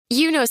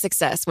You know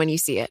success when you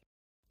see it.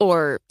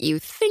 Or you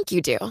think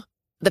you do.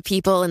 The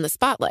people in the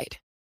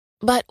spotlight.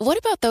 But what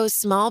about those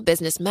small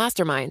business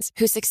masterminds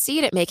who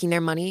succeed at making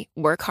their money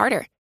work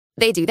harder?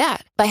 They do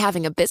that by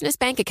having a business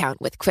bank account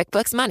with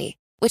QuickBooks Money,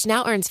 which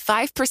now earns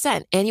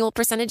 5% annual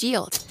percentage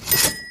yield.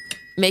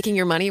 Making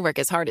your money work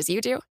as hard as you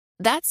do?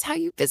 That's how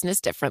you business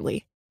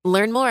differently.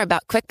 Learn more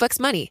about QuickBooks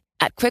Money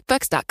at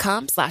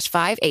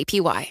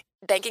quickbooks.com/5APY.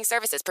 Banking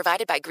services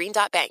provided by Green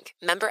Dot Bank.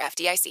 Member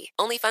FDIC.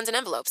 Only funds and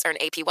envelopes earn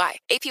APY.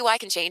 APY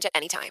can change at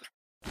any time.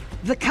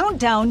 The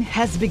countdown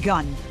has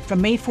begun.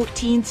 From May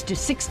 14th to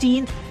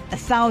 16th,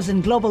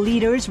 1,000 global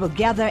leaders will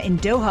gather in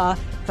Doha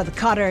for the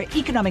Qatar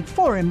Economic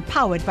Forum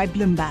powered by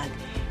Bloomberg.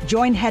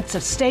 Join heads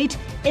of state,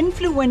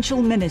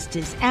 influential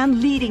ministers,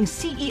 and leading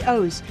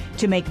CEOs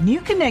to make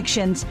new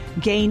connections,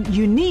 gain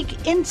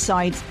unique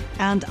insights,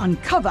 and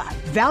uncover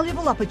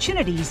valuable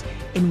opportunities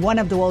in one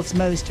of the world's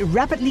most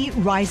rapidly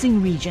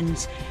rising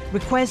regions.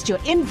 Request your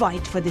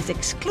invite for this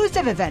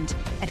exclusive event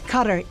at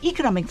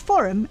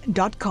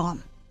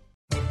QatarEconomicForum.com.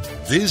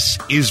 This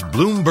is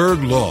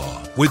Bloomberg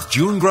Law with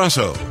June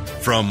Grasso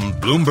from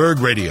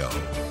Bloomberg Radio.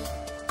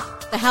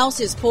 The House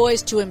is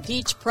poised to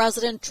impeach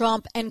President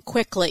Trump and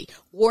quickly,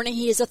 warning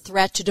he is a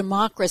threat to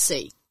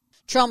democracy.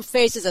 Trump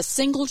faces a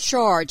single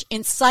charge,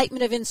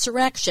 incitement of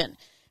insurrection,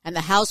 and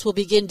the House will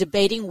begin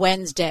debating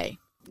Wednesday.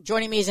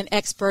 Joining me is an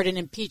expert in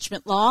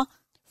impeachment law,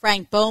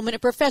 Frank Bowman, a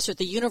professor at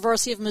the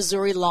University of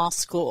Missouri Law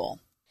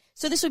School.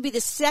 So this would be the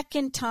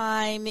second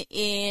time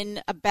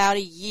in about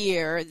a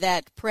year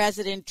that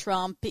President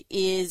Trump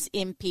is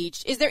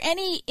impeached. Is there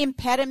any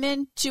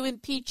impediment to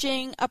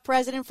impeaching a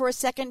president for a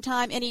second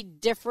time? Any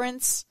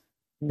difference?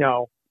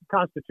 No.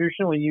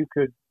 Constitutionally, you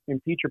could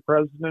impeach a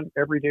president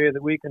every day of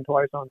the week and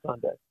twice on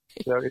Sunday.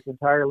 So it's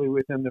entirely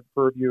within the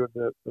purview of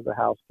the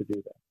House to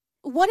do that.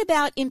 What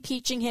about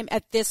impeaching him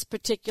at this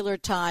particular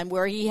time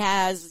where he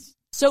has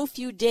so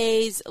few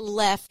days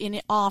left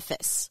in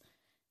office?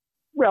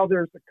 Well,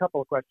 there's a couple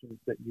of questions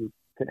that you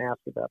can ask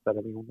about that.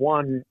 I mean,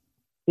 one,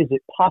 is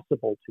it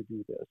possible to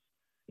do this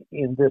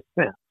in this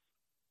sense?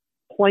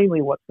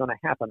 Plainly, what's going to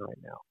happen right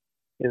now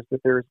is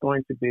that there is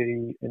going to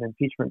be an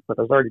impeachment, but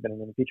there's already been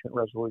an impeachment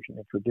resolution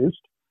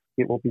introduced.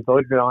 It will be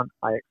voted on,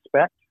 I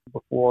expect,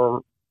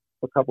 before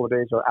a couple of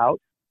days are out.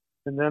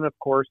 And then, of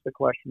course, the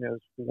question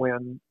is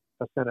when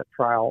a Senate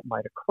trial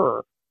might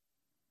occur.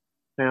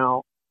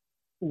 Now,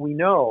 we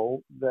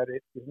know that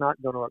it is not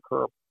going to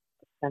occur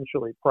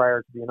essentially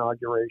prior to the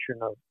inauguration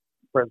of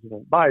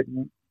President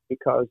Biden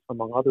because,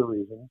 among other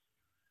reasons,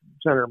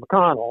 Senator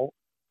McConnell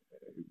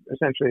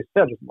essentially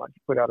said as much,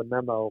 put out a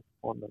memo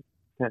on the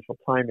potential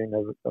timing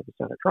of the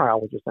Senate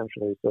trial, which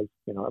essentially says,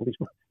 at least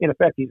in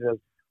effect, he says,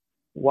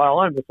 while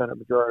I'm the Senate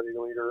Majority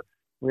Leader,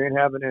 we ain't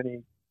having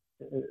any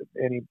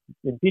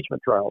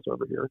impeachment trials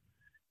over here,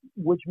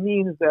 which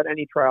means that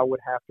any trial would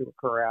have to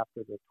occur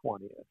after the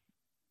 20th.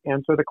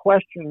 And so the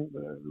question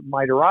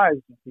might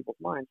arise in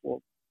people's minds,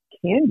 well,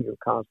 can you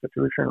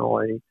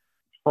constitutionally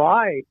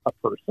try a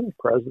person,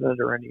 president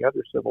or any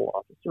other civil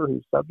officer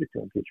who's subject to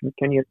impeachment?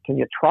 Can you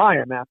try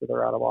them after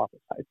they're out of office?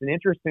 It's an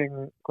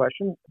interesting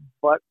question,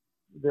 but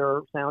there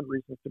are sound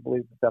reasons to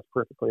believe that that's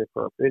perfectly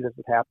appropriate. As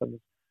it happens,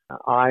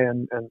 I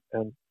and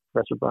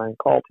Professor Brian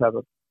Kalt have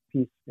a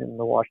piece in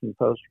the Washington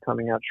Post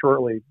coming out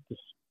shortly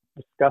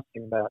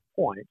discussing that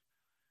point.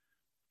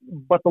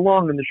 But the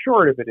long and the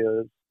short of it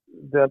is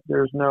that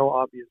there's no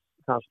obvious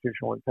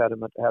constitutional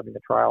impediment to having a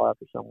trial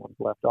after someone's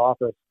left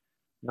office.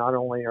 Not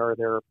only are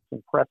there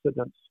some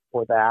precedents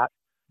for that,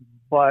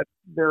 but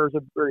there's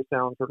a very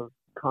sound sort of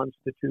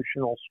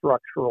constitutional,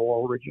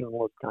 structural,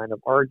 originalist kind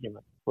of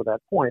argument for that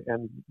point.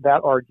 And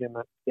that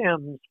argument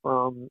stems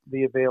from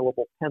the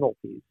available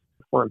penalties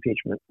for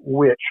impeachment,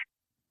 which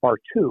are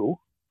two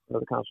under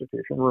the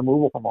Constitution: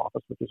 removal from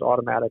office, which is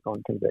automatic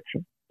on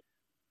conviction.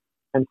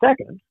 And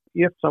second,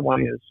 if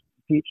someone is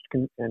impeached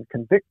and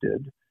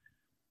convicted,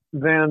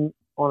 then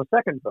on a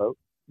second vote,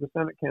 the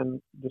Senate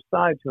can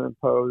decide to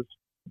impose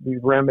the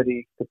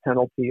remedy, the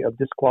penalty of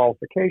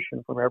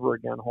disqualification from ever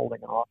again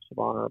holding an office of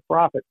honor or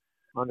profit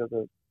under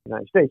the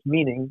United States,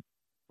 meaning,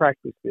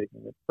 practically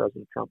speaking, that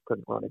President Trump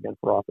couldn't run again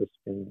for office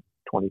in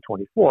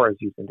 2024, as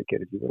he's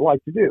indicated he would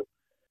like to do.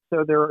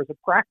 So there is a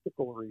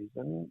practical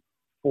reason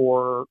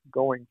for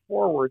going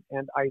forward,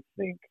 and I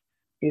think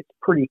it's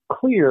pretty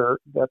clear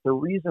that the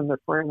reason the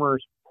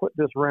framers put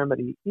this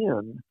remedy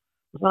in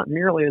was not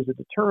merely as a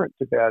deterrent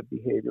to bad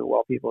behavior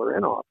while people are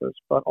in office,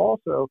 but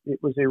also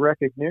it was a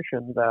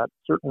recognition that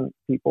certain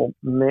people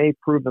may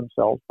prove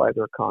themselves by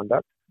their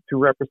conduct to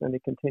represent a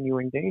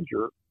continuing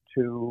danger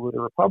to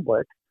the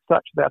republic,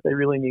 such that they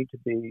really need to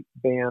be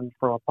banned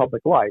from a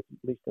public life,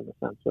 at least in the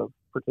sense of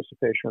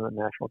participation in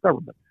national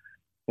government.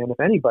 And if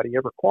anybody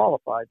ever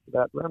qualified for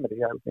that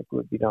remedy, I would think it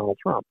would be Donald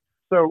Trump.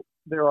 So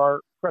there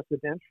are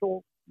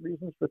precedential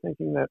reasons for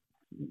thinking that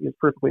it's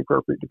perfectly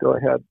appropriate to go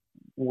ahead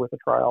with a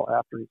trial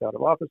after he's out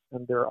of office,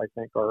 and there, I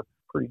think, are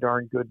pretty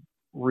darn good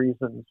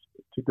reasons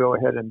to go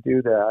ahead and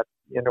do that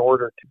in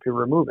order to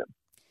remove him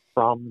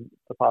from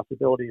the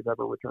possibility of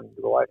ever returning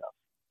to the White House.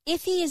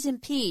 If he is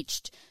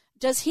impeached,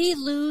 does he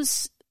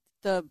lose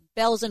the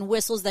bells and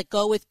whistles that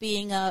go with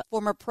being a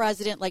former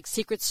president, like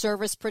Secret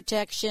Service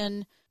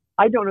protection?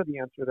 I don't know the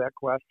answer to that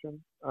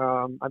question.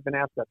 I've been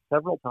asked that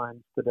several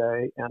times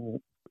today, and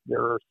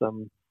there are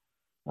some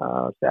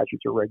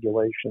statutes or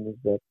regulations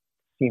that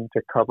seem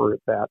to cover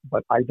that,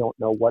 but I don't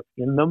know what's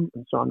in them,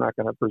 and so I'm not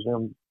going to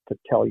presume to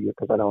tell you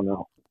because I don't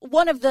know.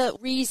 One of the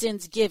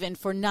reasons given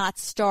for not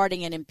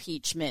starting an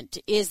impeachment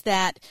is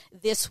that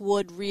this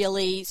would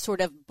really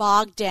sort of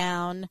bog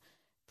down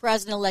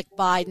President-elect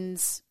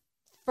Biden's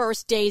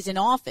first days in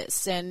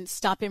office and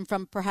stop him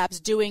from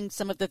perhaps doing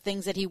some of the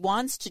things that he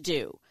wants to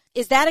do.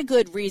 Is that a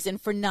good reason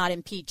for not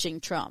impeaching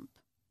Trump?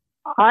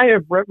 I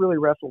have really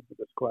wrestled with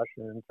this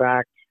question. In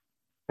fact,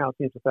 now it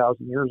seems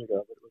 1,000 years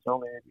ago, but it was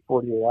only maybe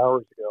 48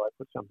 hours ago, I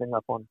put something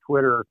up on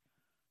Twitter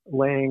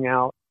laying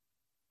out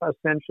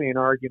essentially an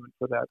argument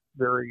for that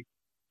very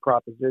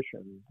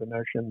proposition, the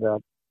notion that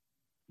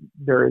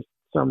there is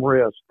some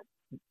risk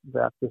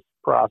that this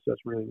process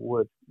really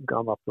would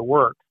gum up the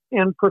works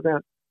and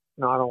prevent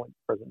not only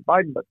President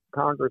Biden, but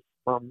Congress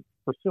from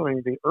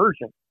pursuing the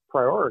urgent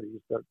priorities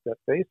that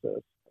face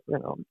us,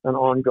 an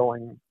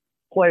ongoing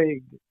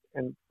plague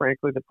and,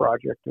 frankly, the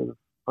project of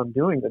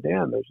undoing the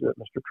damage that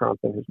Mr. Trump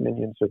and his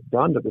minions have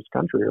done to this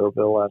country over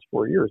the last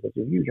 4 years.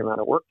 There's a huge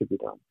amount of work to be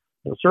done.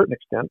 To a certain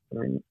extent,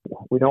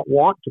 we don't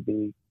want to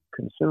be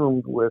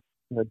consumed with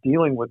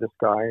dealing with this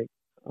guy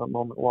a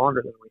moment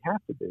longer than we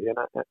have to be,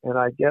 and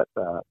I get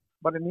that.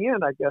 But in the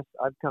end, I guess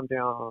I've come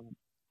down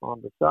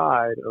on the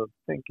side of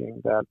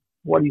thinking that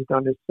what he's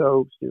done is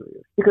so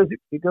serious because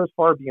it goes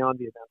far beyond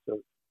the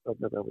events of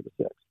November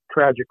the 6th.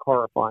 Tragic,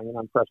 horrifying, and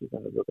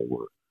unprecedented that they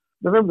were.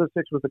 November the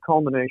 6th was the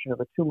culmination of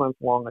a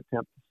 2-month-long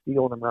attempt to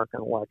steal an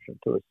American election,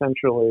 to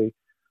essentially,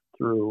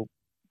 through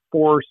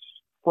force,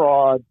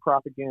 fraud,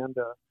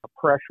 propaganda,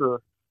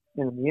 pressure,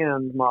 and in the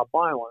end, mob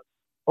violence,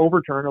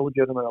 overturn a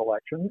legitimate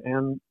election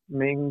and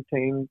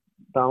maintain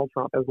Donald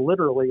Trump as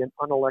literally an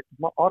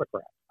unelected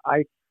autocrat.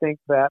 I think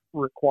that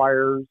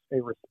requires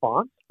a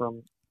response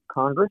from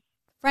Congress.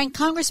 Frank,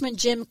 Congressman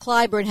Jim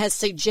Clyburn has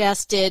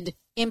suggested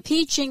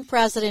impeaching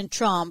President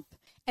Trump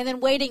and then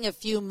waiting a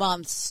few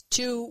months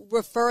to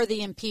refer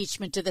the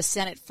impeachment to the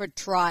Senate for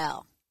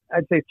trial.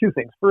 I'd say two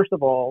things. First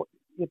of all,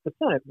 if the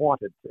Senate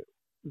wanted to,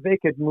 they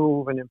could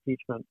move an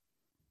impeachment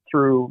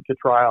through to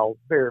trial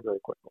very, very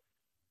quickly.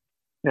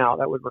 Now,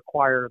 that would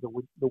require the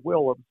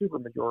will of the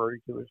supermajority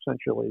to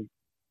essentially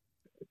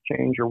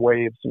change or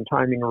waive some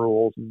timing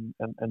rules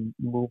and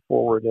move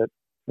forward at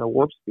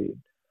warp speed.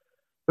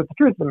 But the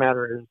truth of the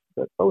matter is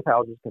that both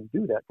houses can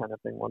do that kind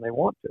of thing when they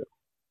want to,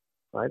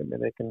 right? I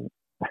mean,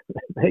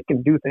 they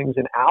can do things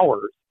in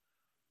hours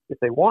if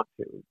they want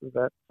to,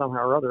 that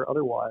somehow or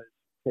otherwise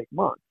take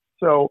months.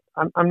 So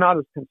I'm not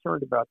as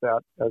concerned about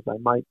that as I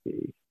might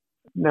be.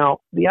 Now,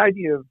 the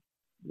idea of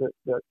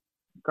that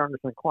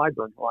Congressman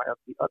Clyburn, who I have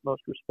the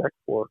utmost respect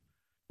for,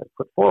 has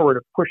put forward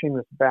of pushing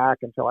this back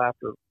until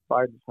after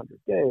Biden's 100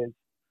 days,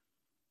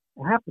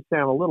 I have to say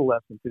I'm a little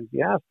less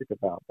enthusiastic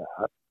about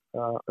that,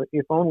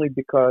 if only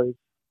because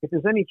if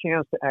there's any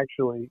chance to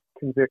actually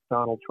convict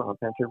Donald Trump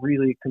and to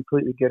really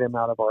completely get him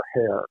out of our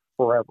hair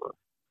forever,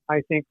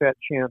 I think that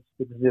chance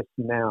exists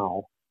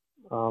now,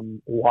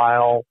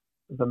 while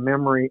the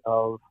memory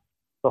of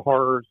the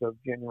horrors of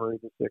January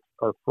the 6th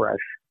are fresh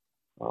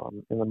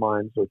in the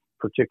minds of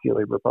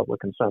particularly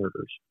Republican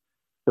senators.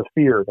 The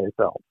fear they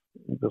felt,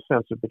 the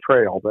sense of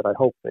betrayal that I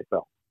hope they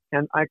felt.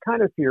 And I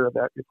kind of fear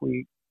that if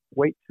we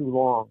wait too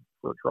long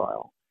for a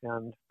trial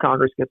and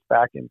Congress gets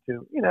back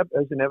into,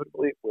 as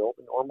inevitably it will,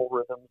 the normal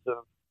rhythms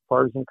of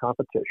partisan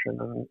competition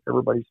and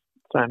everybody's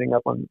signing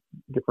up on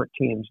different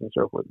teams and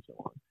so forth and so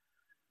on.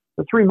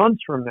 But 3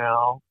 months from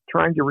now,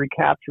 trying to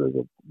recapture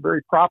the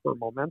very proper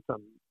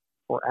momentum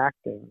for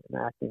acting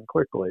and acting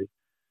quickly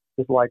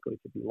is likely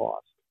to be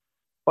lost.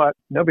 But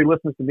nobody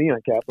listens to me on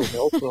Capitol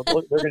Hill, so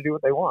they're going to do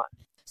what they want.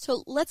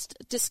 So let's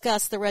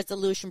discuss the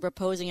resolution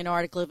proposing an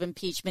article of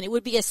impeachment. It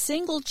would be a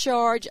single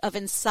charge of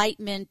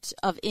incitement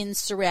of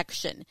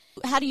insurrection.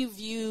 How do you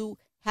view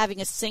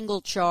having a single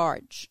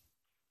charge?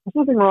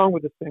 There's nothing wrong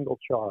with a single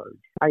charge.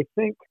 I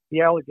think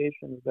the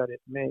allegations that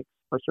it makes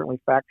are certainly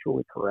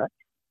factually correct.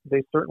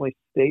 They certainly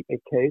state a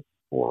case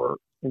for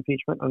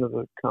impeachment under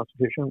the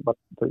Constitution, but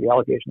the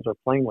allegations are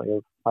plainly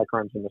of high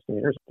crimes and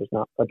misdemeanors. There's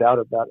not a doubt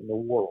of that in the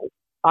world.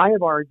 I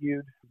have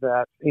argued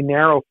that a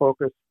narrow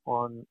focus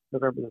on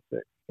November the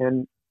 6th,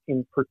 and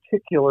in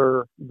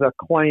particular the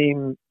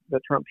claim that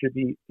Trump should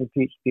be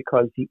impeached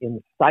because he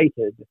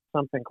incited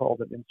something called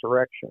an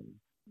insurrection,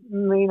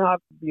 may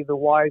not be the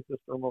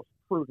wisest or most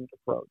prudent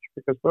approach,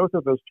 because both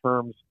of those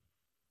terms,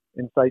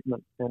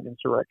 incitement and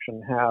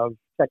insurrection, have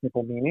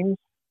technical meanings.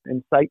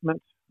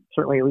 Incitement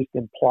certainly at least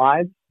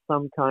implies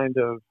some kind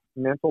of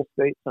mental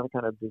state, some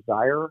kind of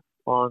desire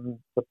on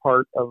the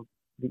part of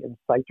the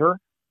inciter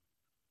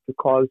to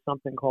cause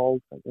something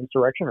called an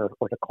insurrection, or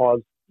to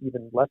cause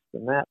even less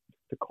than that,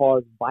 to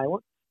cause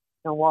violence.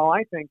 And while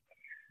I think,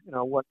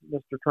 what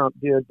Mr. Trump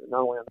did,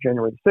 not only on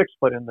January the 6th,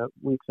 but in the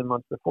weeks and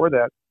months before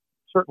that,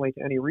 certainly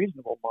to any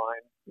reasonable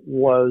mind,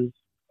 was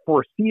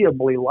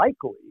foreseeably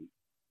likely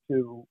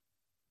to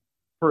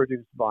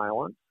produce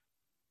violence.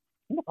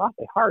 It's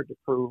awfully hard to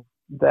prove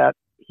that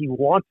he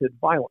wanted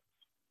violence,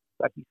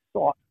 that he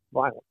sought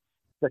violence,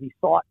 that he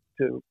sought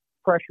to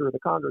pressure the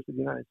Congress of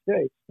the United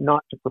States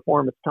not to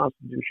perform its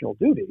constitutional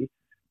duty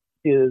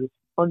is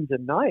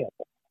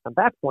undeniable. And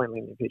that's plainly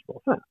an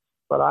impeachable offense.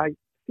 But I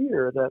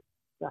fear that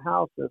the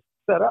House has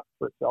set up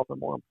for itself, and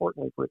more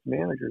importantly for its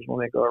managers when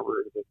they go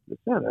over to the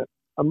Senate,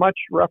 a much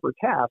rougher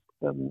task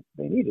than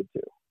they needed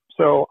to.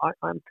 So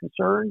I'm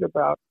concerned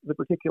about the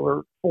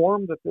particular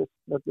form that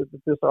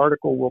this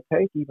article will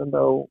take, even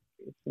though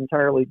it's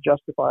entirely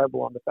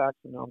justifiable on the facts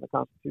and on the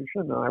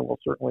Constitution. And I will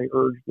certainly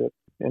urge that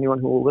anyone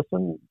who will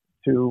listen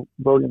to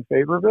vote in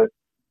favor of it.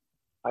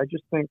 I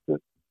just think that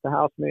the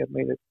House may have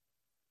made it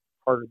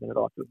harder than it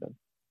ought to have been.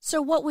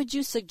 So what would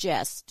you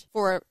suggest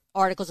for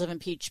articles of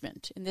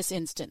impeachment in this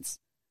instance?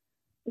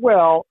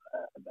 Well,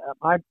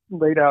 I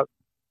laid out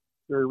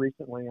very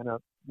recently in a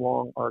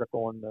long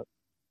article in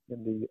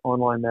the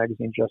online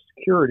magazine Just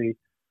Security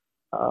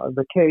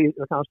the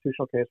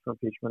constitutional case for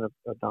impeachment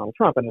of Donald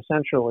Trump. And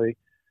essentially,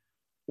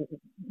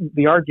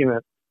 the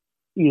argument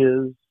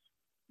is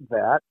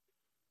that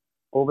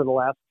over the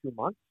last 2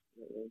 months,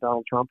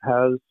 Donald Trump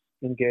has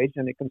engaged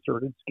in a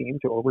concerted scheme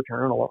to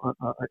overturn a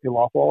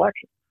lawful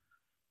election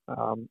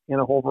in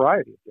a whole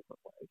variety of different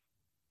ways.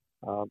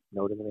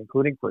 Notably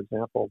including, for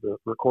example, the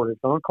recorded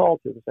phone call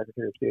to the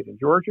Secretary of State in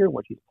Georgia, in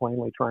which he's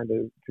plainly trying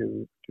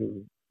to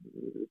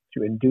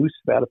induce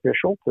that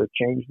official to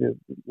change the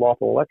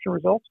lawful election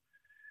results.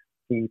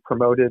 He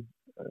promoted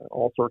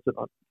all sorts of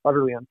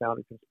utterly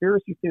unfounded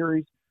conspiracy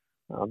theories.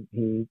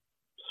 He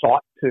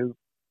sought to,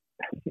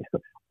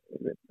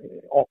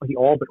 he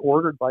all but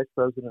ordered Vice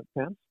President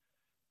Pence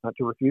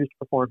to refuse to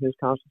perform his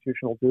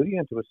constitutional duty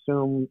and to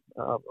assume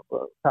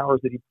powers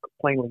that he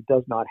plainly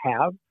does not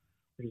have,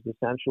 which is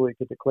essentially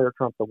to declare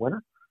Trump the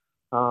winner.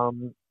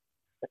 And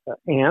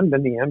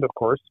in the end, of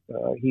course,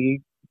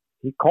 he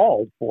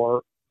called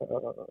for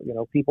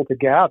people to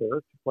gather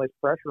to place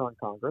pressure on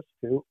Congress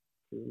to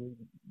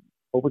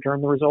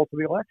overturn the results of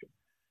the election.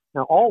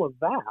 Now, all of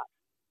that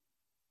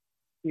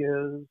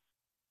is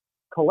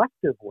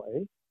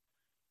collectively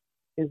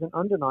is an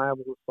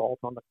undeniable assault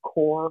on the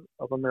core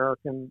of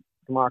American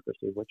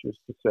democracy, which is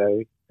to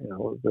say,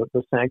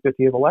 the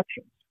sanctity of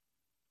elections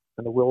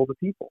and the will of the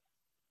people.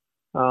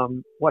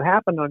 What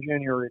happened on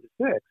January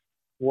the 6th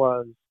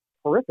was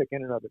horrific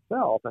in and of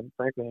itself, and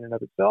frankly, in and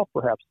of itself,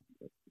 perhaps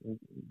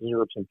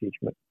deserves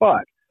impeachment.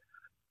 But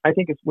I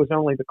think it was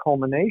only the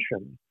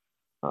culmination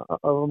of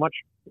a much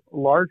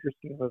larger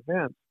scheme of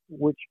events,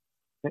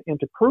 and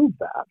to prove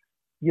that,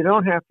 you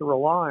don't have to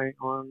rely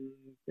on,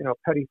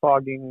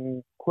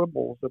 pettifogging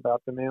quibbles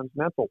about the man's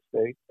mental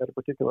state at a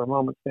particular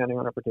moment standing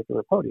on a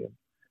particular podium.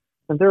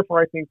 And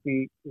therefore, I think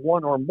the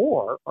one or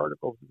more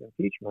articles of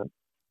impeachment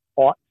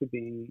ought to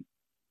be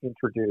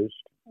introduced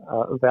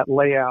that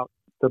lay out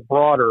the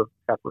broader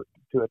effort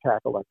to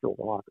attack electoral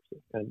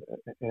democracy.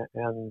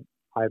 And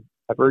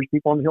I've urged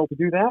people on the Hill to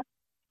do that.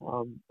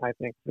 I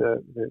think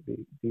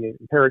the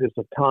imperatives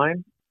of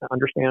time,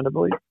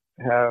 understandably,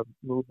 have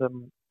moved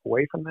them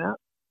away from that,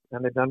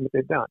 and they've done what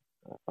they've done.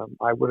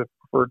 I would have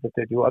preferred that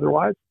they do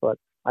otherwise, but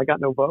I got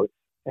no votes,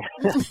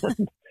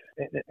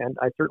 and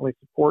I certainly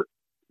support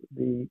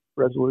the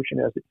resolution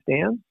as it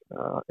stands,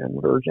 and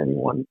would urge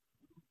anyone,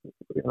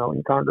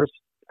 in Congress,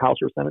 House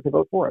or Senate to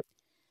vote for it.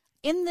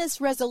 In this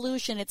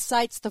resolution, it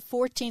cites the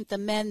 14th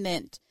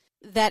Amendment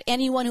that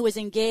anyone who is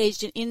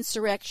engaged in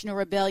insurrection or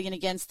rebellion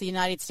against the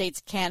United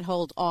States can't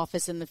hold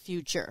office in the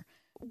future.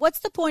 What's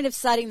the point of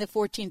citing the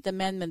 14th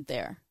Amendment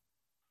there?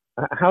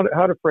 How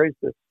to phrase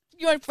this?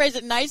 You want to phrase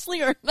it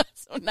nicely or not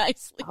so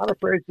nicely? How to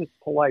phrase this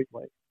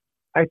politely?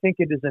 I think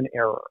it is an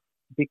error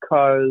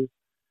because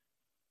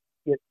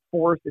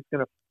it's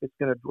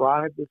going to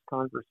drive this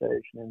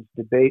conversation and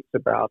debates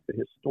about the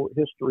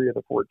history of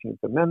the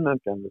 14th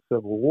Amendment and the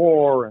Civil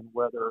War, and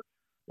whether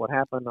what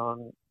happened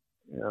on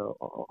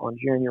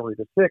January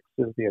the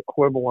 6th is the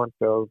equivalent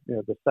of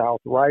the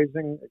South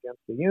rising against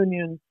the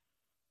Union,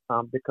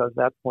 because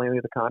that's plainly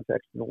the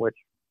context in which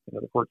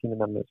the 14th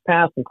Amendment is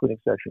passed, including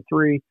Section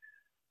 3.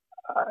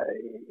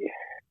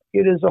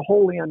 It is a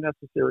wholly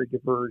unnecessary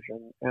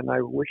diversion, and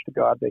I wish to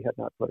God they had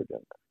not put it in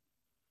there.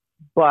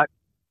 But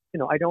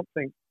I don't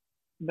think,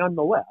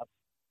 nonetheless,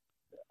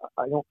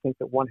 I don't think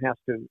that one has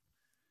to.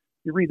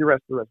 You read the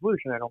rest of the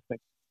resolution. I don't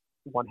think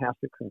one has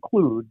to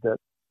conclude that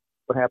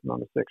what happened on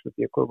the 6th was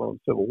the equivalent of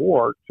Civil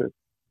War to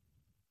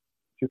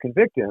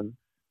convict him.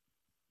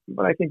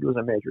 But I think it was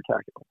a major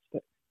tactical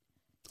mistake.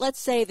 Let's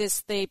say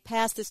they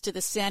pass this to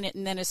the Senate,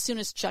 and then as soon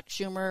as Chuck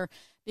Schumer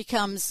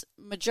becomes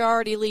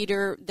majority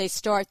leader, they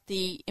start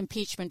the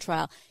impeachment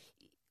trial.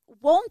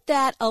 Won't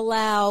that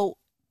allow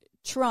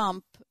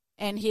Trump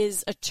and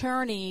his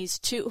attorneys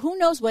to, who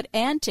knows what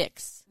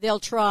antics they'll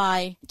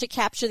try to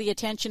capture the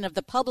attention of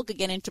the public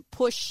again and to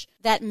push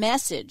that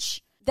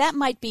message? That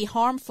might be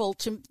harmful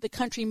to the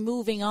country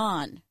moving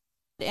on.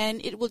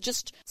 And it will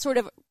just sort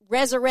of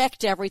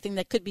resurrect everything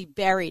that could be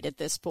buried at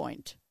this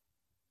point.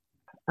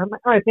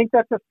 I think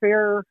that's a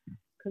fair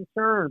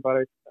concern,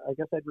 but I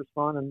guess I'd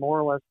respond in more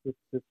or less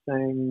the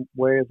same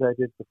way as I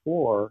did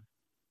before.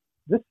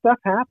 This stuff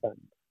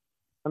happened.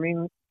 I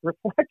mean,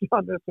 reflect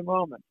on this a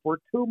moment. For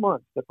 2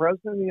 months, the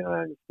President of the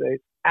United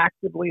States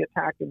actively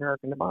attacked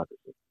American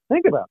democracy.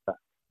 Think about that.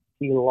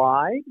 He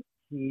lied.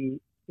 He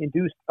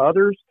induced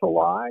others to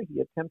lie. He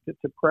attempted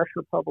to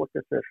pressure public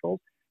officials.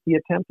 He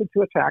attempted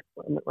to attack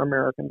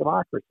American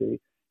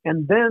democracy.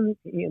 And then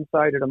he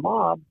incited a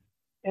mob.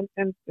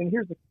 And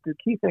here's the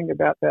key thing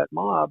about that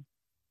mob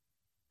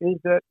is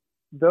that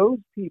those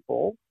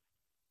people,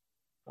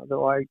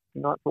 though I do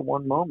not for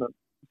one moment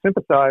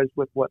sympathize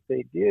with what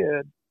they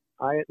did,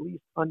 I at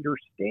least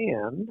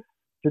understand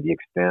to the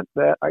extent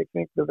that I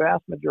think the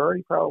vast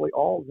majority, probably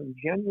all of them,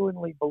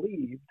 genuinely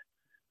believed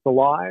the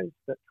lies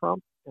that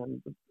Trump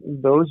and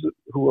those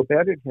who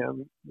abetted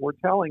him were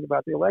telling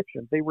about the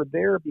election. They were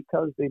there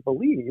because they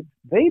believed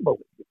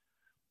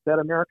that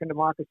American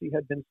democracy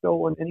had been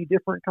stolen any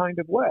different kind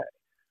of way,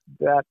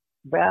 that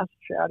vast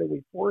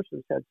shadowy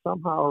forces had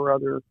somehow or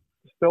other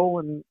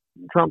stolen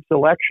Trump's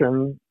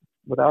election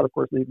without, of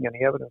course, leaving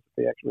any evidence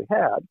that they actually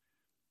had.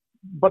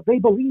 But they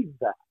believed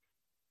that.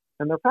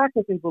 And the fact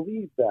that they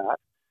believed that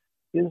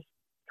is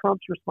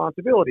Trump's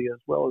responsibility, as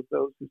well as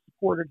those who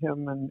supported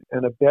him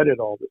and abetted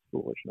all this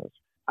foolishness.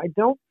 I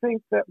don't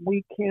think that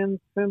we can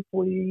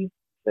simply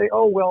say,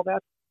 oh, well,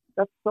 that's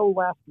so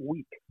last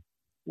week.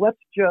 Let's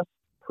just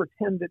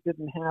pretend it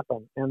didn't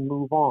happen and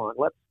move on.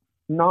 Let's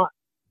not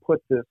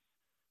put this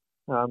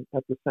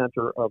at the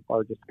center of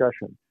our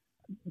discussion.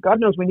 God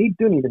knows we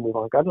do need to move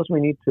on. God knows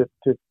we need to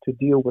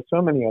deal with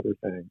so many other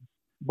things.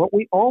 But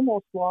we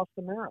almost lost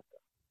America.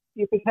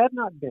 If it had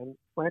not been,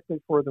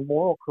 frankly, for the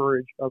moral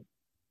courage of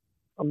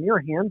a mere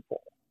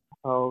handful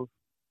of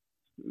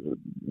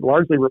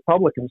largely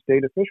Republican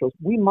state officials,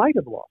 we might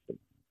have lost it.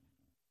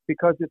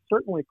 Because it's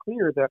certainly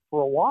clear that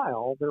for a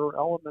while there were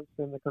elements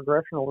in the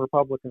Congressional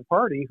Republican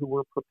Party who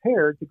were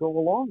prepared to go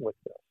along with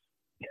this.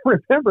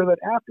 Remember that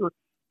after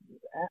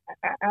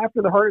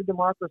the heart of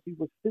democracy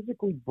was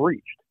physically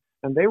breached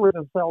and they were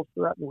themselves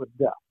threatened with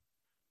death,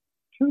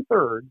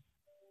 2/3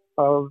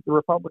 of the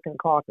Republican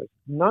caucus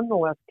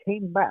nonetheless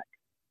came back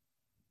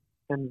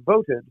and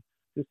voted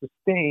to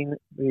sustain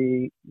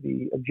the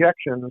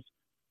objections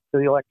to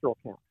the electoral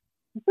count.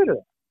 Consider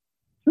that.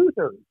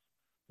 2/3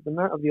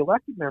 of the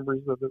elected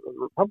members of the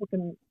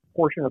Republican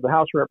portion of the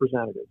House of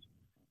Representatives,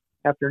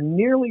 after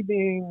nearly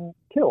being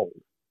killed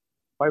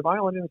by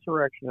violent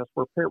insurrectionists,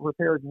 were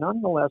prepared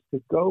nonetheless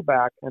to go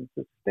back and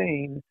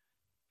sustain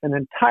an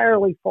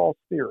entirely false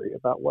theory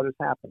about what has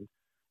happened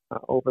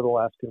over the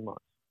last 2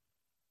 months.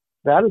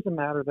 That is a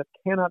matter that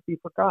cannot be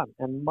forgotten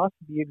and must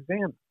be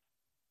examined.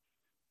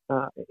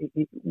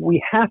 We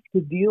have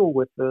to deal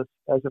with this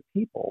as a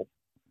people.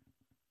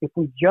 If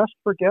we just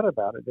forget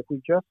about it, if we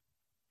just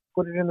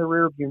put it in the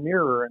rearview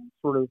mirror and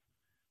sort of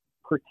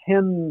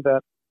pretend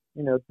that,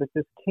 that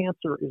this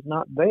cancer is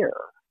not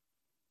there,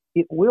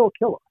 it will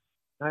kill us.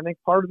 And I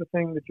think part of the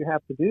thing that you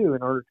have to do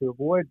in order to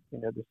avoid,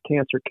 this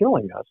cancer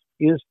killing us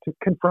is to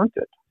confront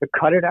it, to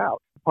cut it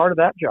out. Part of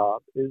that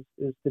job is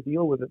to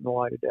deal with it in the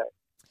light of day.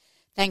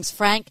 Thanks,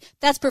 Frank.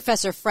 That's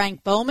Professor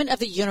Frank Bowman of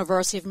the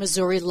University of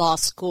Missouri Law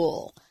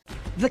School.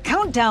 The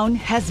countdown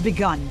has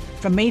begun.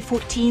 From May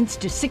 14th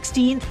to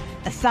 16th,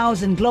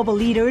 1,000 global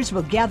leaders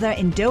will gather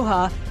in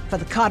Doha for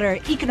the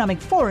Qatar Economic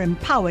Forum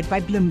powered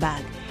by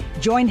Bloomberg.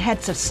 Join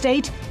heads of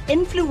state,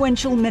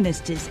 influential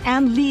ministers,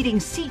 and leading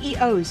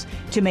CEOs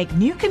to make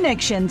new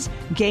connections,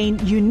 gain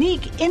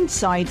unique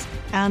insights,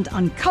 and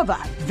uncover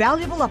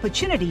valuable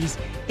opportunities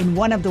in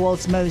one of the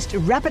world's most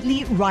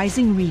rapidly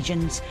rising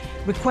regions.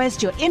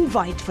 Request your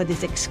invite for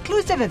this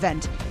exclusive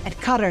event at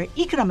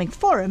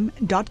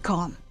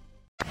QatarEconomicForum.com.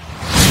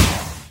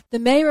 The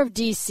mayor of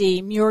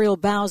D.C., Muriel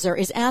Bowser,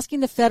 is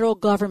asking the federal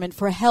government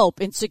for help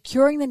in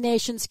securing the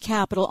nation's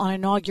capital on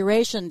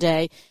Inauguration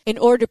Day in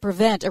order to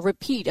prevent a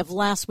repeat of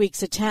last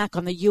week's attack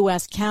on the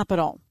U.S.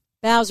 Capitol.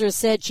 Bowser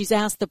said she's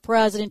asked the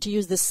president to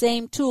use the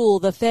same tool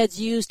the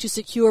feds used to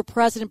secure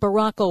President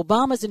Barack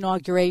Obama's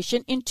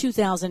inauguration in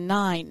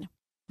 2009.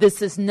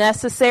 This is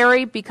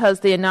necessary because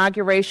the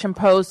inauguration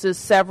poses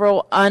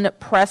several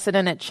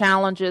unprecedented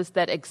challenges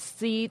that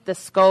exceed the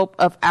scope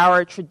of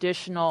our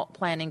traditional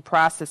planning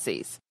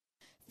processes.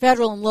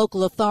 Federal and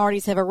local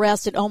authorities have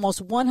arrested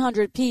almost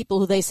 100 people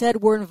who they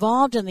said were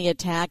involved in the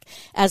attack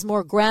as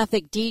more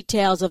graphic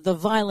details of the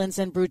violence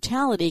and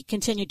brutality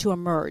continue to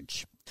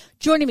emerge.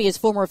 Joining me is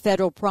former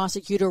federal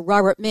prosecutor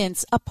Robert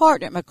Mintz, a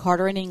partner at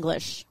McCarter &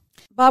 English.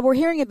 Bob, we're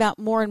hearing about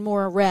more and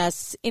more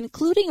arrests,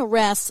 including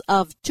arrests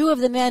of 2 of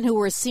the men who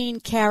were seen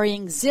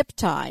carrying zip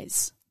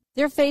ties.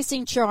 They're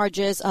facing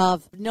charges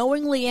of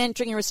knowingly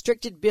entering a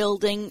restricted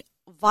building,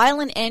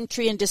 violent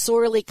entry, and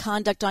disorderly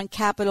conduct on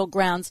Capitol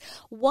grounds.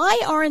 Why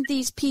aren't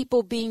these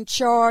people being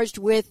charged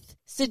with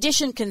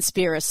sedition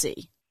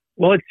conspiracy?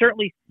 Well, it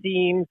certainly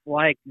seems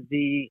like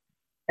the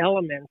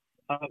elements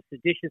of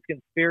seditious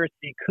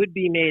conspiracy could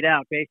be made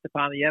out based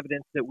upon the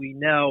evidence that we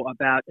know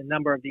about a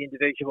number of the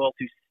individuals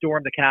who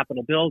stormed the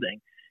Capitol building.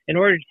 In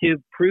order to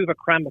prove a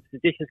crime of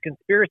seditious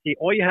conspiracy,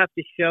 all you have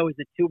to show is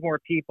that 2 more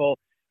people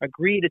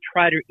agree to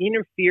try to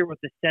interfere with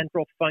the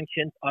central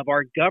functions of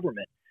our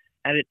government.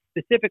 And it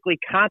specifically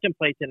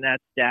contemplates in that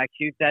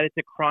statute that it's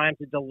a crime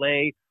to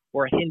delay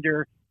or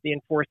hinder the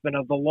enforcement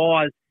of the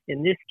laws.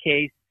 In this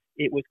case,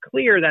 it was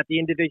clear that the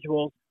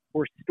individuals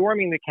were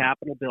storming the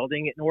Capitol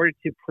building in order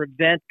to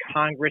prevent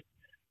Congress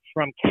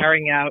from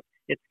carrying out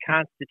its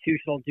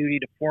constitutional duty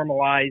to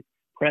formalize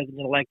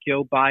President-elect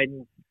Joe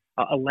Biden's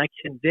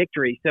election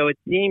victory. So it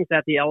seems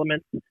that the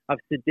elements of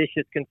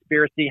seditious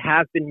conspiracy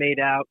have been made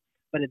out.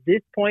 But at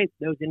this point,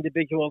 those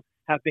individuals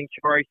have been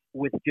charged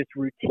with just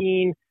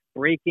routine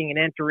breaking and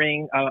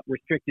entering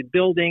restricted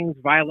buildings,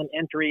 violent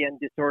entry, and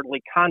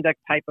disorderly conduct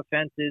type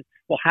offenses.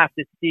 We'll have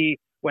to see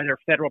whether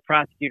federal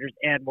prosecutors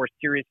add more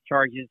serious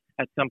charges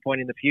at some point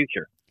in the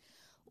future.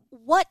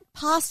 What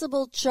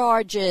possible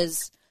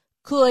charges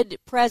could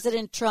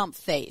President Trump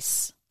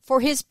face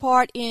for his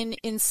part in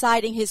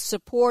inciting his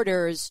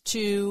supporters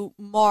to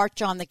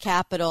march on the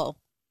Capitol?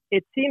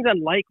 It seems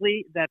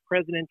unlikely that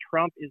President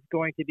Trump is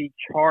going to be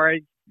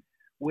charged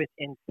with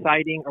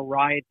inciting a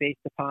riot based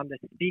upon the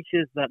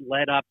speeches that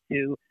led up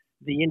to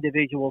the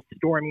individuals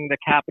storming the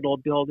Capitol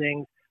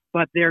buildings,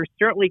 but there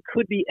certainly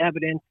could be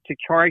evidence to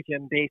charge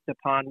him based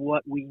upon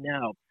what we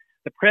know.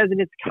 The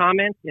president's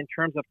comments in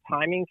terms of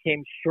timing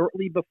came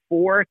shortly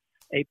before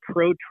a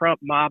pro-Trump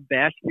mob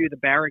bashed through the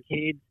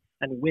barricades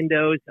and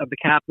windows of the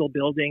Capitol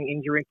building,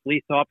 injuring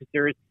police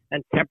officers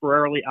and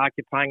temporarily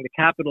occupying the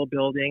Capitol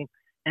building.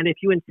 And if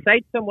you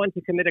incite someone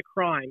to commit a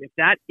crime, if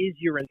that is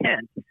your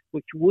intent,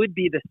 which would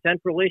be the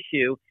central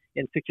issue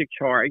in such a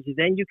charge,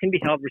 then you can be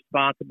held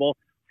responsible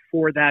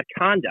for that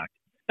conduct.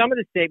 Some of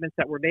the statements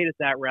that were made at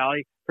that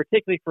rally,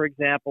 particularly, for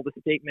example, the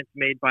statements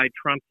made by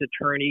Trump's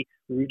attorney,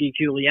 Rudy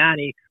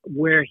Giuliani,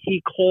 where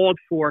he called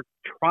for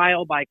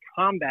trial by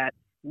combat,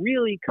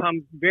 really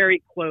comes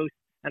very close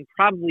and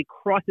probably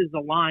crosses the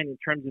line in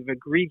terms of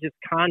egregious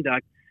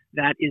conduct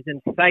that is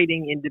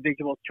inciting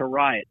individuals to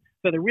riot.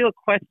 So the real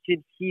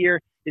question here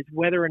is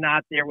whether or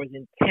not there was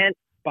intent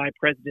by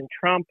President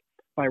Trump,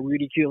 by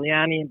Rudy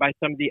Giuliani, and by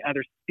some of the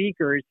other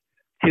speakers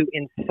to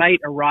incite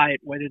a riot,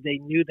 whether they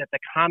knew that the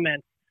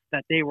comments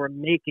that they were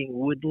making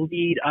would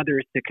lead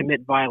others to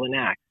commit violent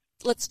acts.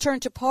 Let's turn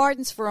to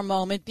pardons for a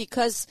moment,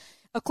 because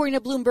according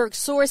to Bloomberg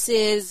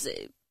sources,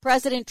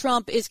 President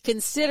Trump is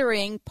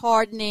considering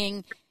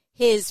pardoning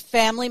his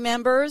family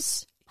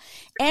members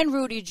and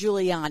Rudy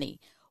Giuliani.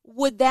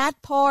 Would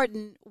that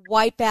pardon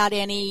wipe out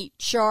any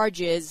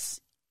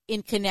charges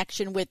in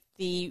connection with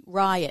the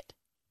riot?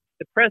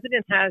 The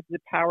president has the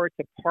power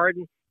to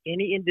pardon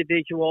any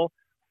individual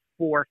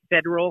for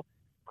federal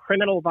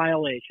criminal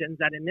violations,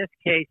 and in this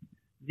case,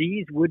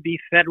 these would be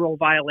federal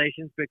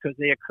violations because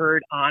they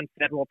occurred on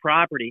federal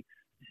property.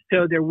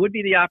 So there would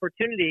be the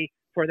opportunity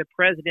for the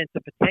president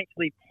to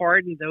potentially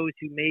pardon those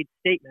who made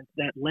statements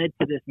that led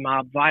to this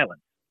mob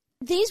violence.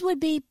 These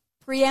would be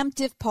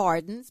preemptive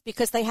pardons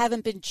because they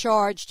haven't been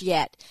charged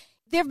yet.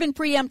 There have been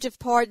preemptive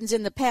pardons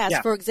in the past.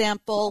 Yeah. For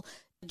example,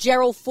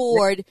 Gerald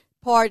Ford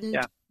pardoned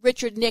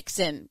Richard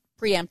Nixon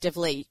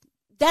preemptively.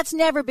 That's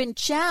never been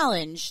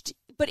challenged,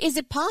 but is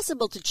it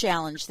possible to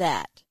challenge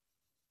that?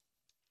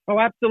 Oh,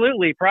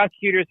 absolutely.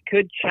 Prosecutors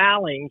could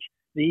challenge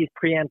these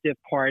preemptive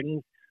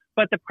pardons,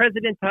 but the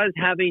president does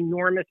have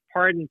enormous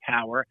pardon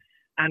power.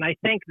 And I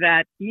think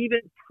that even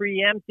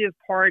preemptive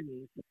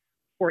pardons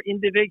for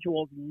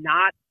individuals,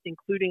 not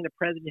including the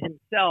president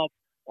himself,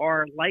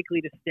 are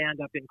likely to stand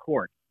up in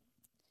court.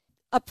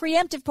 A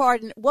preemptive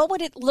pardon, what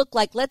would it look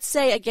like? Let's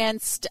say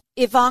against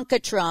Ivanka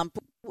Trump.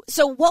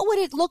 So what would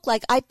it look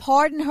like? I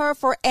pardon her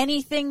for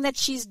anything that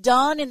she's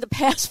done in the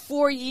past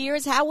 4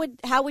 years? How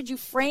would you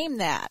frame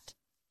that?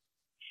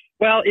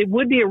 Well, it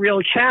would be a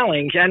real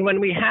challenge. And when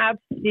we have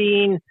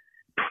seen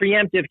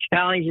preemptive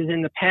challenges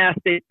in the past,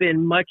 they've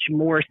been much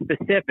more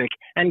specific.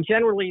 And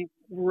generally,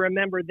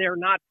 remember, they're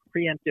not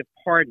preemptive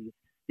pardons.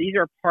 These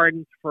are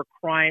pardons for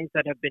crimes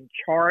that have been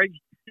charged,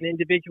 and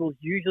individuals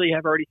usually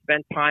have already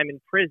spent time in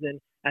prison,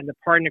 and the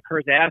pardon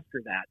occurs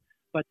after that.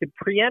 But to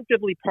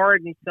preemptively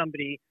pardon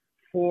somebody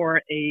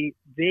for a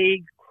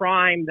vague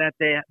crime that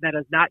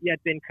has not yet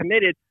been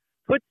committed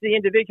puts the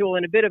individual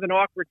in a bit of an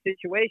awkward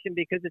situation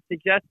because it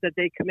suggests that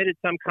they committed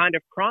some kind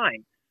of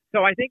crime.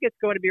 So I think it's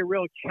going to be a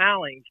real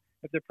challenge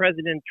if the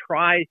president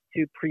tries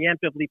to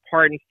preemptively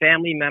pardon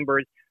family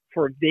members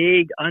for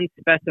vague,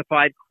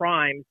 unspecified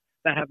crimes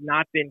that have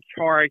not been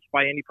charged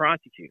by any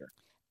prosecutor.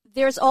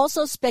 There's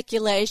also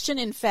speculation,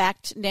 in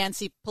fact,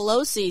 Nancy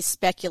Pelosi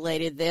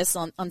speculated this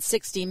on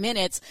 60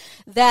 Minutes,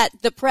 that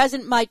the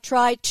president might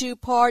try to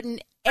pardon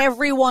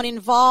everyone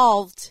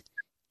involved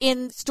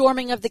in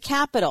storming of the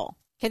Capitol.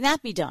 Can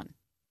that be done?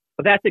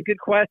 Well, that's a good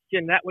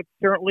question. That would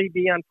certainly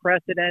be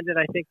unprecedented.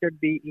 I think there'd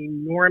be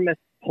enormous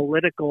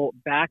political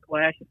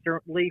backlash,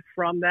 certainly,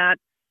 from that.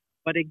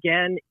 But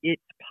again,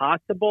 it's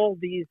possible.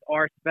 These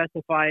are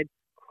specified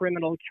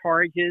criminal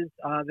charges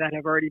that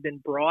have already been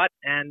brought,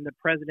 and the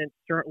president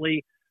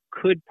certainly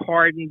could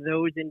pardon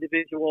those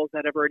individuals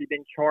that have already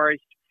been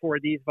charged for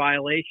these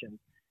violations.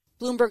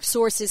 Bloomberg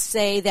sources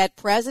say that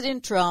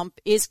President Trump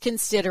is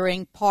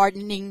considering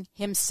pardoning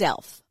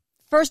himself.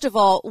 First of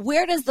all,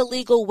 where does the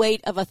legal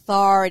weight of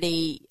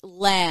authority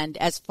land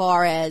as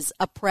far as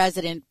a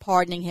president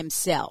pardoning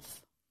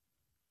himself?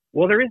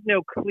 Well, there is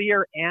no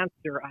clear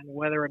answer on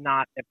whether or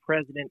not a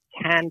president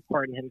can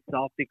pardon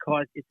himself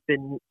because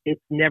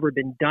it's never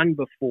been done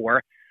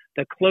before.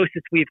 The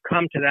closest we've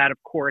come to that, of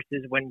course,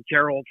 is when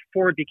Gerald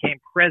Ford became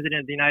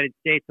president of the United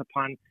States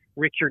upon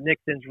Richard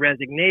Nixon's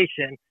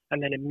resignation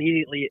and then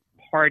immediately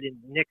pardoned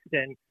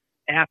Nixon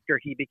after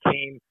he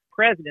became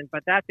president.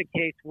 But that's a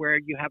case where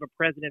you have a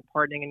president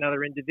pardoning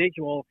another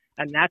individual,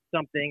 and that's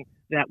something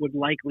that would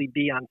likely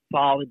be on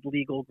solid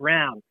legal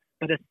ground.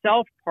 But a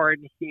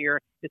self-pardon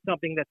here is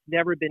something that's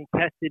never been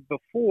tested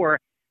before,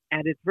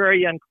 and it's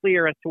very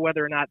unclear as to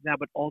whether or not that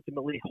would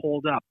ultimately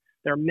hold up.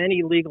 There are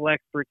many legal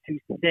experts who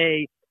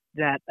say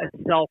that a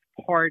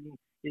self-pardon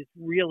is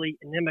really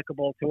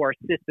inimical to our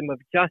system of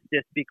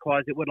justice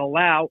because it would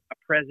allow a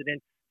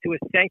president to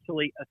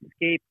essentially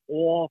escape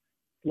all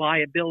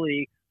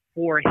liability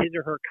for his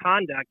or her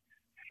conduct,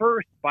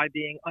 first by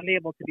being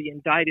unable to be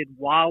indicted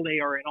while they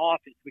are in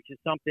office, which is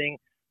something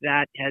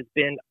that has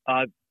been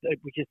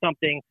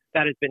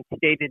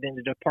stated in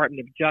the Department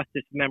of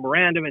Justice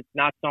memorandum. It's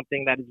not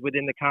something that is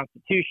within the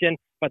Constitution,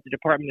 but the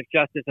Department of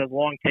Justice has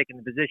long taken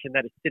the position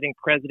that a sitting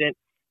president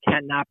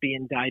cannot be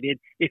indicted.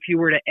 If you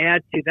were to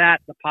add to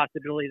that the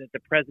possibility that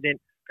the president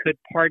could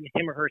pardon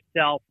him or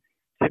herself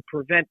to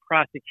prevent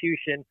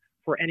prosecution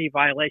for any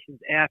violations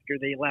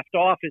after they left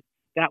office,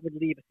 that would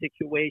leave a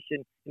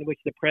situation in which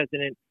the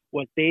president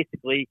was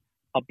basically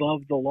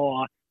above the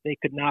law. They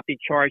could not be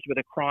charged with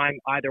a crime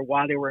either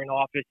while they were in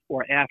office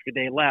or after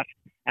they left.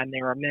 And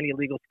there are many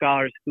legal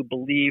scholars who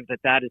believe that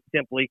that is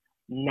simply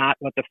not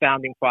what the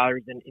founding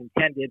fathers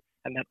intended,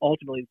 and that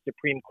ultimately the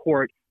Supreme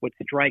Court would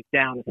strike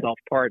down a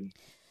self-pardon.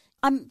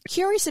 I'm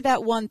curious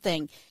about one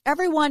thing.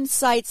 Everyone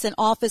cites an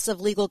Office of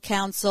Legal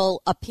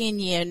Counsel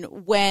opinion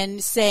when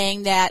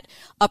saying that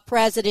a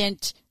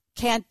president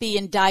can't be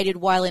indicted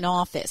while in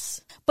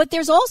office. But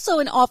there's also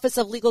an Office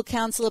of Legal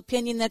Counsel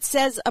opinion that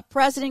says a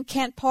president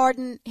can't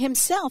pardon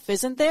himself,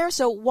 isn't there?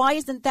 So why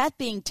isn't that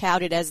being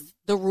touted as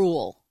the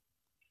rule?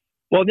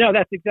 Well, no,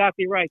 that's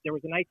exactly right. There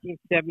was a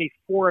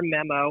 1974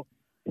 memo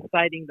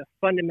citing the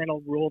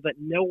fundamental rule that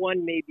no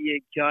one may be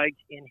a judge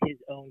in his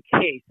own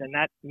case. And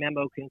that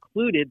memo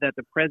concluded that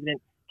the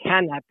president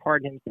cannot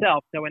pardon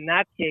himself. So in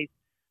that case,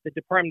 the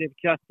Department of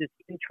Justice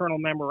internal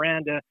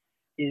memoranda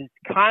is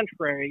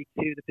contrary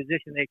to the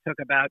position they took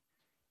about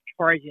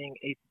charging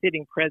a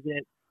sitting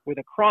president with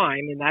a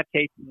crime. In that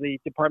case, the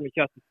Department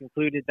of Justice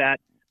concluded that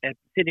a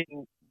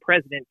sitting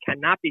president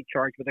cannot be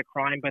charged with a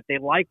crime, but they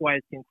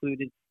likewise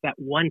concluded that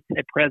once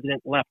a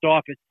president left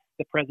office,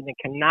 the president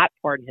cannot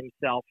pardon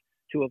himself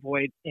to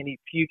avoid any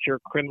future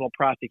criminal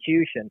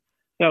prosecution.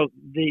 So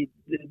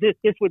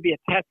this would be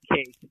a test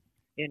case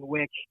in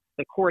which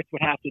the courts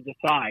would have to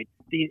decide.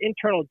 The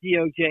internal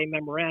DOJ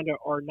memoranda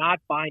are not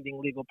binding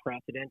legal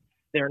precedent.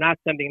 They're not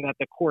something that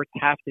the courts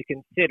have to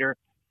consider.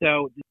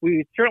 So we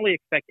would certainly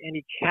expect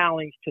any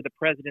challenge to the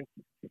president's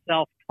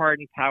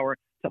self-pardon power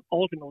to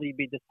ultimately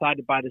be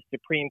decided by the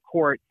Supreme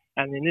Court.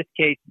 And in this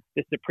case,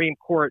 the Supreme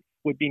Court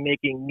would be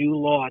making new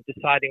law,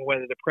 deciding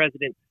whether the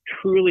president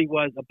truly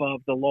was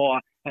above the law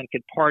and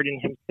could pardon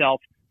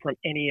himself from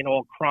any and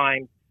all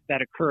crimes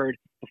that occurred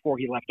before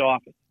he left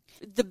office.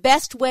 The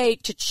best way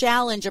to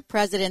challenge a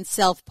president's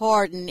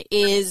self-pardon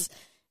is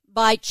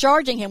by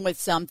charging him with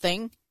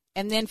something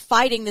and then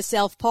fighting the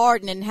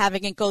self-pardon and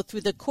having it go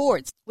through the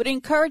courts. Would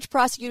encourage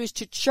prosecutors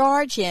to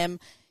charge him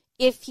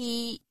if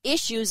he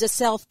issues a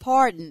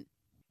self-pardon.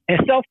 A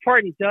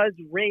self-pardon does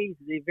raise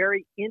the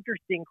very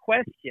interesting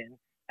question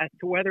as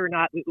to whether or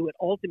not it would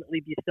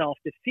ultimately be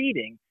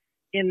self-defeating,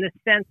 in the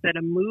sense that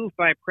a move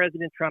by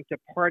President Trump to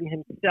pardon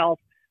himself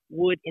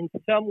would in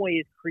some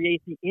ways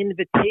create the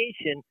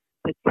invitation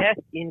to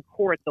test in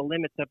court the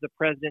limits of the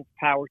president's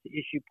power to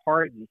issue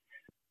pardons.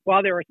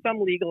 While there are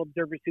some legal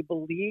observers who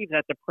believe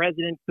that the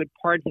president could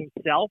pardon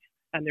himself,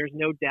 and there's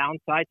no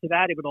downside to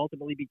that, it would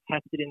ultimately be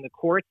tested in the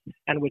courts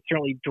and would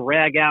certainly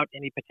drag out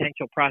any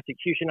potential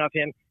prosecution of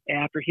him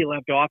after he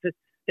left office.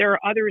 There are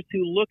others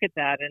who look at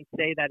that and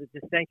say that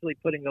it's essentially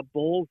putting a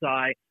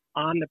bullseye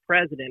on the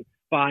president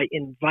by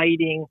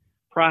inviting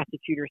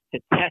prosecutors to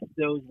test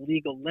those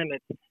legal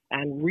limits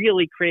and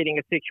really creating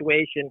a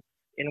situation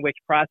in which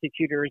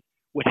prosecutors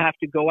would have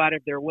to go out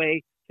of their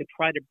way to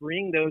try to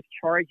bring those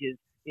charges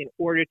in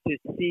order to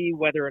see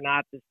whether or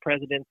not this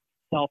president's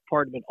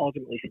self-pardon would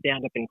ultimately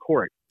stand up in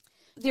court.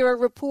 There are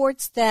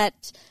reports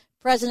that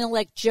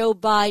President-elect Joe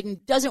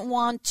Biden doesn't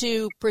want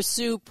to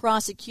pursue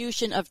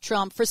prosecution of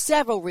Trump for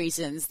several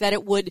reasons, that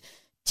it would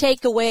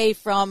take away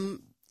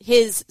from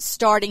his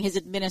starting his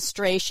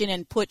administration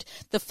and put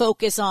the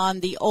focus on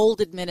the old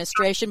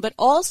administration, but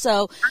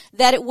also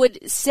that it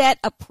would set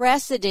a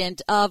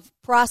precedent of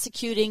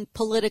prosecuting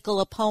political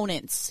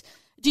opponents.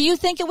 Do you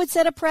think it would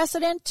set a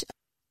precedent?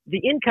 The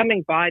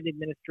incoming Biden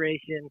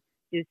administration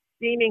is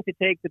seeming to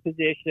take the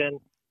position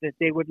that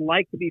they would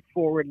like to be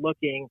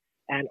forward-looking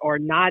and are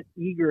not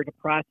eager to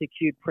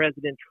prosecute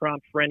President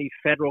Trump for any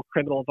federal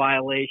criminal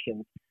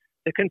violations.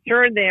 The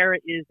concern there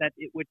is that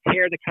it would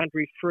tear the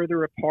country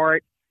further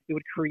apart. It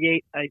would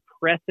create a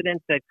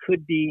precedent that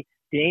could be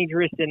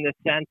dangerous in the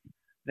sense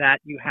that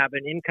you have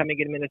an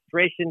incoming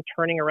administration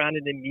turning around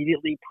and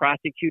immediately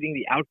prosecuting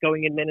the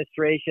outgoing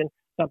administration,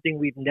 something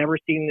we've never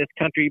seen in this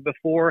country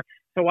before.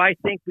 So I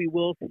think we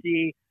will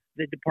see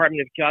the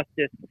Department of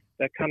Justice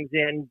that comes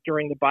in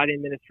during the Biden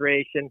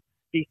administration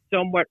be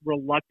somewhat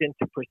reluctant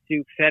to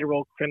pursue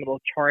federal criminal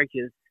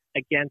charges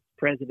against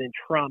President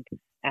Trump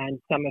and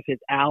some of his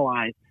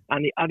allies.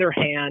 On the other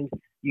hand,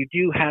 you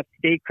do have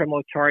state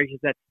criminal charges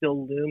that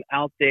still loom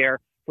out there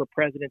for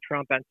President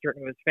Trump and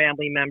certain of his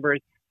family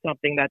members,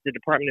 something that the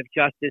Department of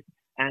Justice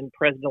and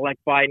President-elect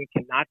Biden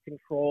cannot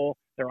control.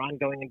 There are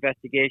ongoing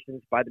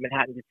investigations by the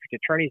Manhattan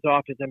District Attorney's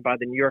Office and by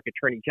the New York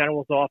Attorney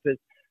General's Office.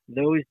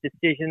 Those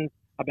decisions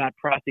about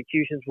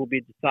prosecutions will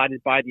be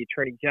decided by the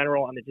Attorney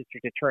General and the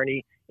District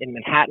Attorney in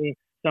Manhattan,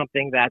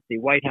 something that the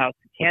White House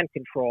can't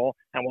control,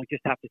 and we'll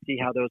just have to see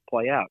how those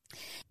play out.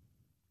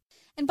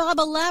 And Bob,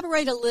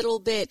 elaborate a little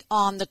bit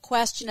on the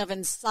question of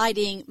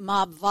inciting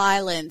mob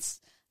violence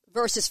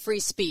versus free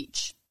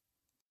speech.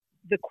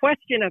 The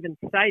question of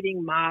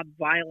inciting mob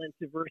violence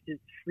versus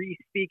free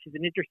speech is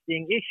an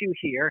interesting issue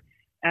here,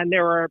 and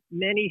there are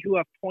many who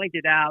have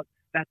pointed out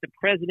that the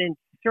president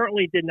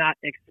certainly did not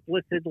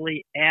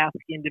explicitly ask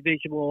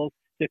individuals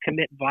to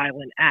commit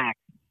violent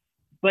acts.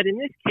 But in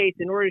this case,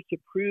 in order to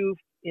prove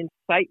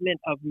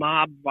incitement of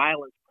mob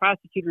violence,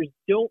 prosecutors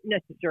don't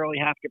necessarily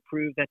have to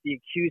prove that the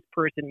accused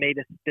person made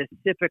a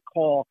specific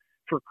call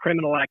for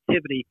criminal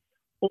activity,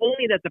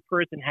 only that the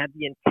person had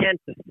the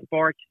intent to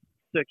spark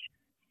such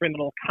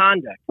criminal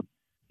conduct.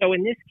 So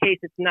in this case,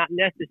 it's not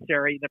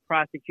necessary the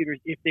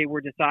prosecutors, if they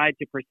were to decide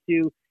to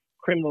pursue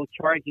criminal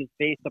charges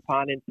based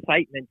upon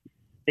incitement,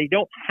 they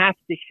don't have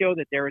to show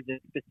that there is a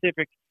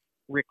specific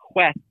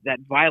request that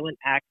violent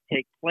acts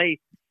take place.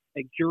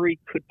 A jury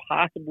could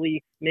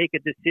possibly make a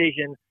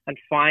decision and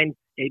find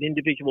an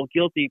individual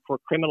guilty for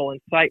criminal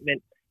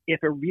incitement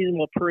if a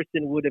reasonable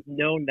person would have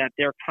known that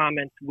their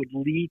comments would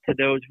lead to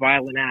those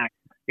violent acts.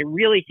 It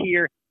really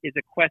here is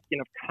a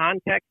question of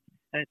context,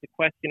 and it's a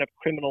question of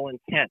criminal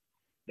intent.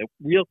 The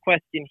real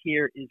question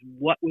here is,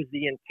 what was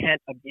the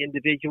intent of the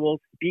individuals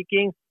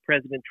speaking,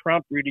 President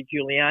Trump, Rudy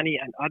Giuliani,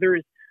 and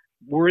others?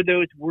 Were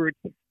those words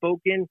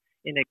spoken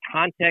in a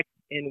context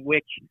in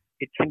which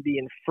it can be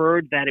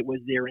inferred that it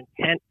was their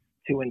intent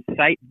to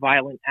incite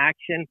violent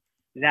action?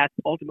 That's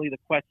ultimately the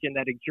question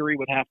that a jury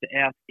would have to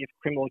ask if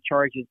criminal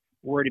charges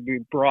were to be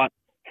brought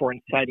for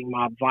inciting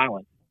mob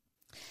violence.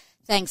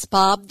 Thanks,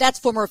 Bob. That's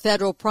former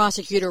federal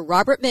prosecutor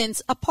Robert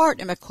Mintz, a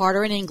partner at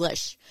Carter &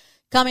 English.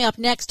 Coming up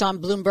next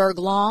on Bloomberg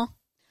Law,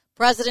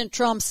 President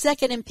Trump's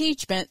second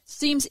impeachment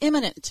seems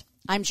imminent.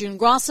 I'm June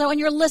Grosso, and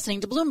you're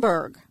listening to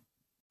Bloomberg.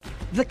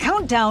 The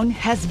countdown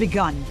has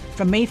begun.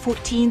 From May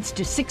 14th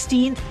to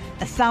 16th,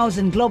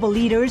 1,000 global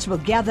leaders will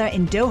gather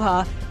in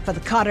Doha for the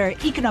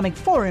Qatar Economic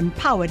Forum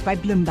powered by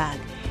Bloomberg.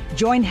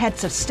 Join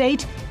heads of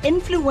state,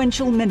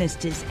 influential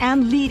ministers,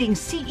 and leading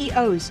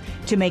CEOs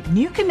to make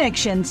new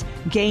connections,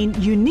 gain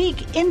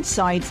unique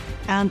insights,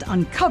 and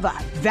uncover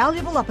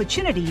valuable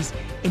opportunities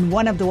in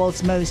one of the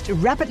world's most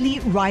rapidly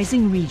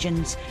rising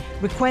regions.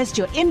 Request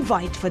your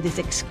invite for this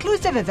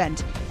exclusive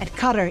event at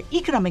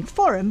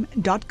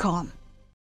QatarEconomicForum.com.